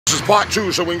This is part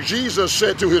 2. So when Jesus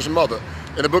said to his mother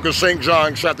in the book of St.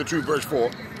 John, chapter 2, verse 4,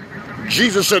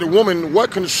 Jesus said, "Woman, what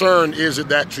concern is it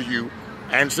that to you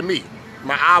and to me?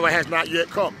 My hour has not yet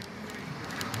come."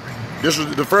 This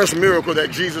was the first miracle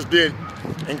that Jesus did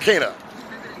in Cana,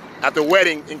 at the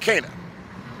wedding in Cana.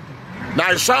 Now,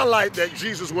 it sounded like that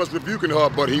Jesus was rebuking her,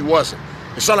 but he wasn't.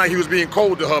 It sounded like he was being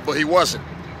cold to her, but he wasn't.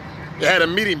 They had a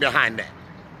meeting behind that.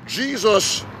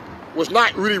 Jesus was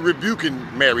not really rebuking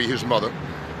Mary, his mother.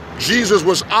 Jesus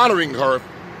was honoring her,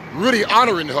 really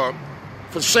honoring her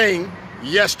for saying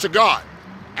yes to God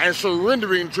and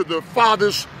surrendering to the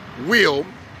Father's will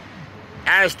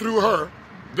as through her,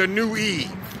 the new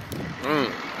Eve.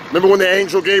 Remember when the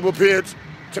angel Gabriel appeared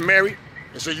to Mary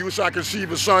and said, "You shall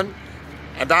conceive a son,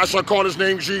 and thou shalt call his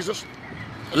name Jesus"?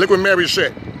 And look what Mary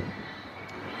said.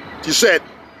 She said,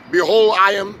 "Behold,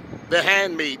 I am the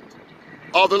handmaid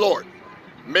of the Lord.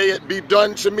 May it be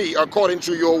done to me according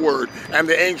to your word." And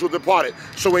the angel departed.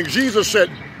 So when Jesus said,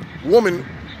 "Woman,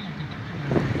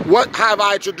 what have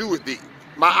I to do with thee?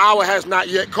 My hour has not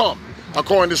yet come,"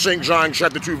 according to St. John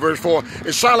chapter 2, verse 4,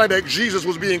 it sounded like that Jesus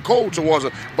was being cold towards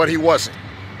her, but he wasn't.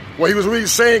 What he was really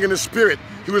saying in the spirit,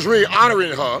 he was really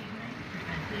honoring her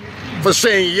for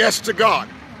saying yes to God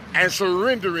and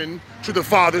surrendering to the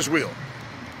Father's will.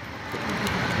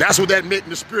 That's what that meant in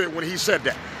the spirit when he said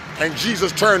that. And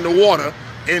Jesus turned the water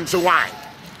into wine.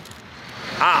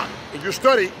 If you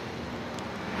study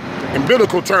in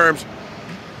biblical terms,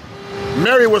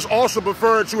 Mary was also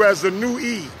referred to as the new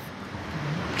Eve,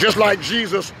 just like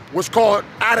Jesus was called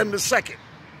Adam the second.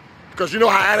 Because you know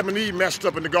how Adam and Eve messed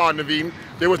up in the Garden of Eden.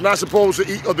 They was not supposed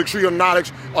to eat of the tree of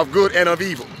knowledge of good and of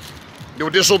evil. They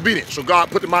were disobedient, so God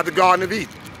put them out of the Garden of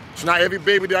Eden. So now every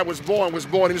baby that was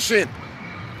born in sin.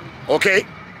 Okay?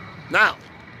 Now,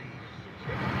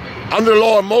 under the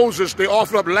law of Moses, they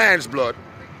offered up lamb's blood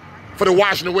for the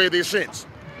washing away of their sins.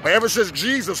 But ever since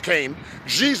Jesus came,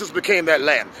 Jesus became that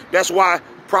lamb. That's why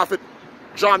Prophet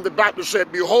John the Baptist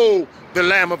said, "Behold the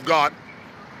Lamb of God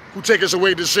who taketh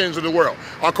away the sins of the world."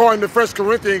 According to 1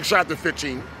 Corinthians chapter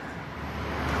 15,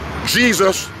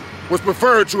 Jesus was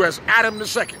referred to as Adam the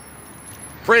second.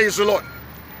 Praise the Lord.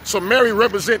 So Mary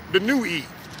represents the new Eve.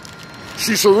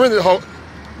 She surrendered her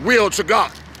will to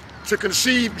God to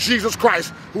conceive Jesus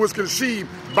Christ, who was conceived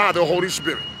by the Holy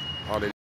Spirit. Hallelujah.